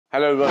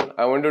Hello everyone,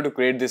 I wanted to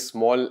create this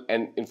small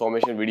and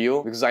information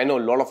video because I know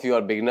a lot of you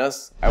are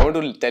beginners. I want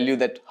to tell you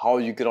that how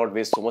you cannot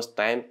waste so much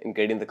time in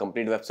creating the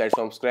complete website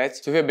from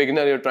scratch. So if you're a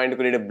beginner, you're trying to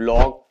create a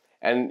blog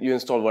and you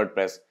install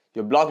WordPress.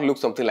 Your blog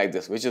looks something like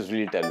this, which is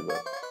really terrible.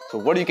 So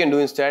what you can do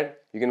instead,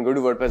 you can go to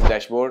WordPress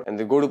dashboard and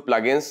then go to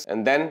plugins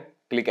and then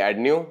click add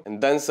new and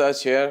then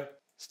search here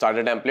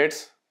starter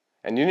templates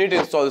and you need to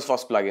install this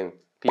first plugin.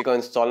 Click on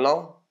install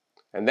now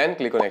and then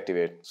click on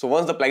activate. So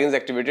once the plugin is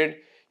activated,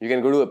 you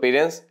can go to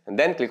appearance and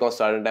then click on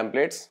starter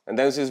templates and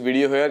then this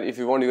video here. If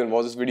you want, you can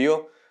watch this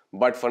video,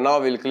 but for now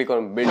we'll click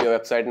on build your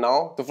website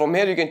now. So from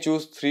here you can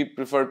choose 3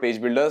 preferred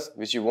page builders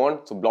which you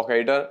want. So block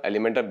editor,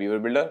 Elementor, Beaver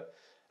builder.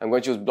 I'm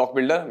going to choose block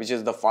builder, which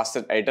is the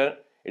fastest editor.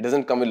 It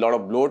doesn't come with a lot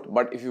of bloat,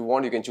 but if you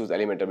want, you can choose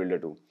Elementor builder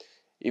too.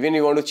 Even if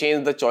you want to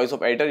change the choice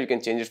of editor, you can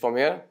change it from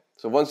here.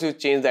 So once you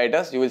change the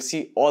editors, you will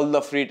see all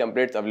the free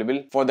templates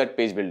available for that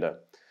page builder.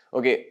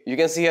 Okay, you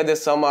can see here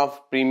there's some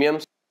of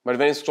premiums, but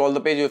when you scroll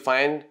the page, you'll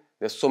find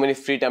there's so many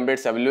free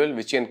templates available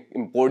which can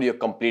import your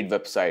complete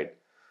website.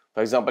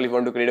 For example, if you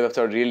want to create a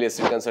website real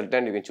estate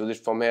consultant, you can choose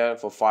it from here.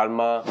 For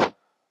pharma,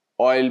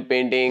 oil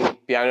painting,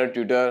 piano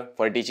tutor,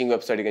 for a teaching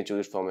website, you can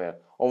choose it from here.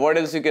 Or what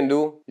else you can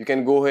do? You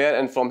can go here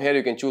and from here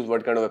you can choose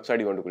what kind of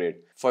website you want to create.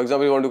 For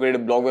example, you want to create a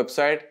blog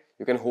website,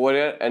 you can hover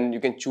here and you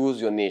can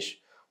choose your niche.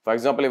 For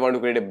example, if you want to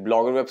create a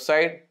blogger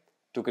website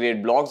to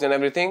create blogs and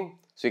everything,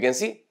 so you can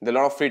see there are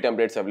a lot of free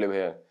templates available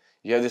here.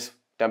 You have this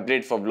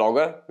template for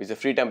blogger, which is a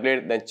free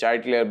template, then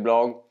childcare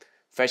blog,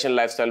 fashion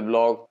lifestyle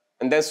blog,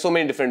 and there's so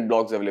many different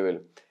blogs available.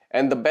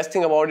 And the best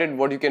thing about it,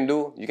 what you can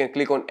do, you can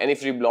click on any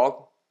free blog,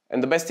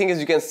 and the best thing is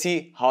you can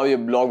see how your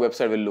blog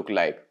website will look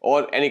like,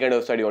 or any kind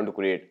of website you want to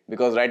create.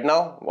 Because right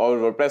now our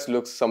WordPress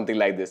looks something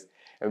like this,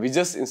 and we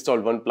just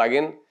installed one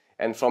plugin,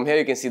 and from here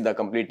you can see the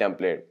complete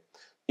template.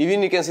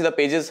 Even you can see the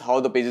pages, how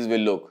the pages will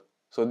look.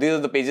 So these are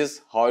the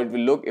pages, how it will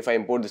look if I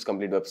import this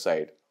complete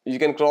website. You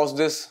can cross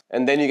this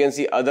and then you can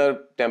see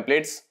other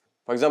templates.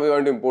 For example, you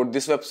want to import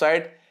this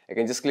website, I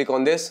can just click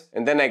on this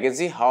and then I can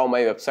see how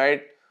my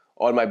website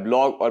or my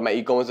blog or my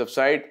e-commerce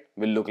website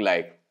will look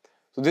like.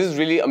 So this is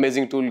really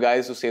amazing tool,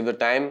 guys, to save the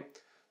time.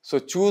 So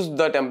choose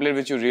the template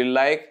which you really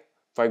like.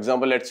 For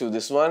example, let's choose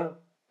this one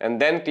and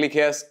then click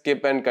here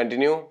skip and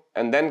continue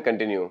and then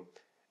continue.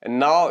 And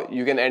now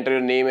you can enter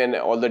your name and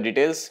all the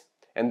details.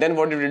 And then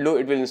what it will do,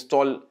 it will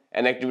install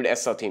and activate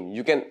Astra theme.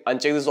 You can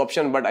uncheck this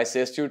option, but I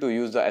suggest you to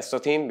use the Astra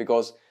theme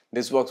because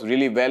this works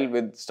really well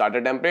with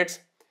starter templates.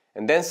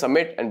 And then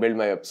submit and build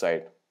my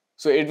website.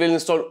 So it will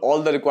install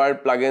all the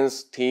required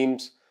plugins,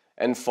 themes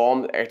and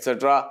forms,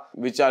 etc.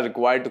 which are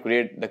required to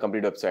create the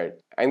complete website.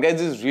 And guys,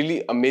 this is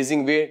really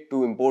amazing way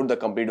to import the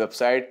complete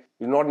website.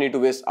 You do not need to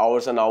waste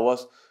hours and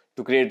hours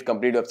to create a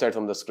complete website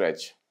from the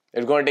scratch.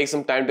 It's going to take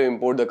some time to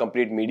import the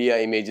complete media,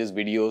 images,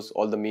 videos,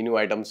 all the menu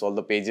items, all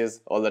the pages,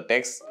 all the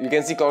text. You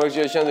can see,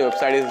 congratulations, your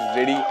website is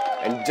ready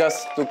and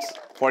just took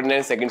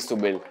 49 seconds to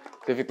build.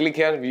 So if you click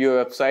here, view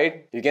your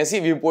website, you can see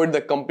we imported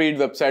the complete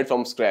website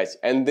from scratch,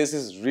 and this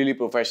is really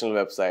professional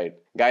website.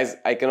 Guys,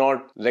 I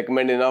cannot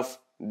recommend enough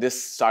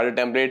this starter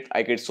template.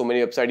 I create so many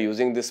websites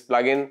using this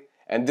plugin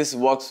and this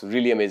works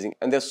really amazing.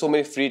 And there's so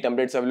many free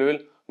templates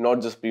available,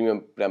 not just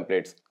premium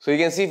templates. So you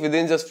can see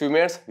within just few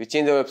minutes, we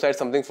change the website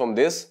something from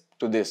this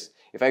to this.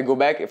 If I go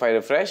back, if I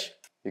refresh,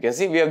 you can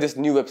see we have this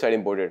new website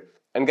imported.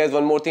 And guys,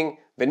 one more thing,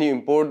 when you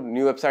import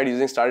new website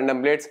using starter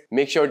templates,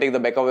 make sure to take the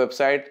backup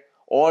website,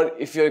 or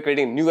if you're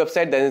creating new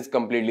website, then it's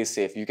completely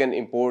safe. You can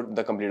import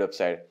the complete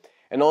website.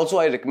 And also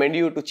I recommend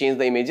you to change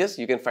the images.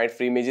 You can find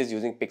free images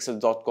using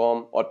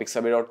pixels.com or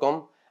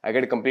pixabay.com. I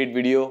get a complete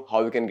video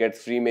how you can get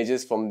free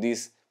images from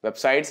these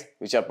websites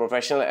which are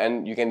professional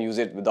and you can use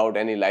it without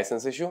any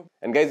license issue.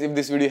 And guys, if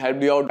this video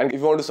helped you out and if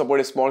you want to support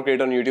a small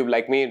creator on YouTube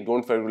like me,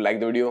 don't forget to like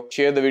the video,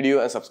 share the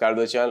video and subscribe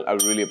to the channel. I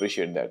would really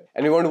appreciate that.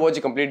 And if you want to watch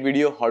a complete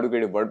video how to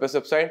create a WordPress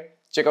website,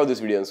 check out this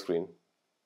video on screen.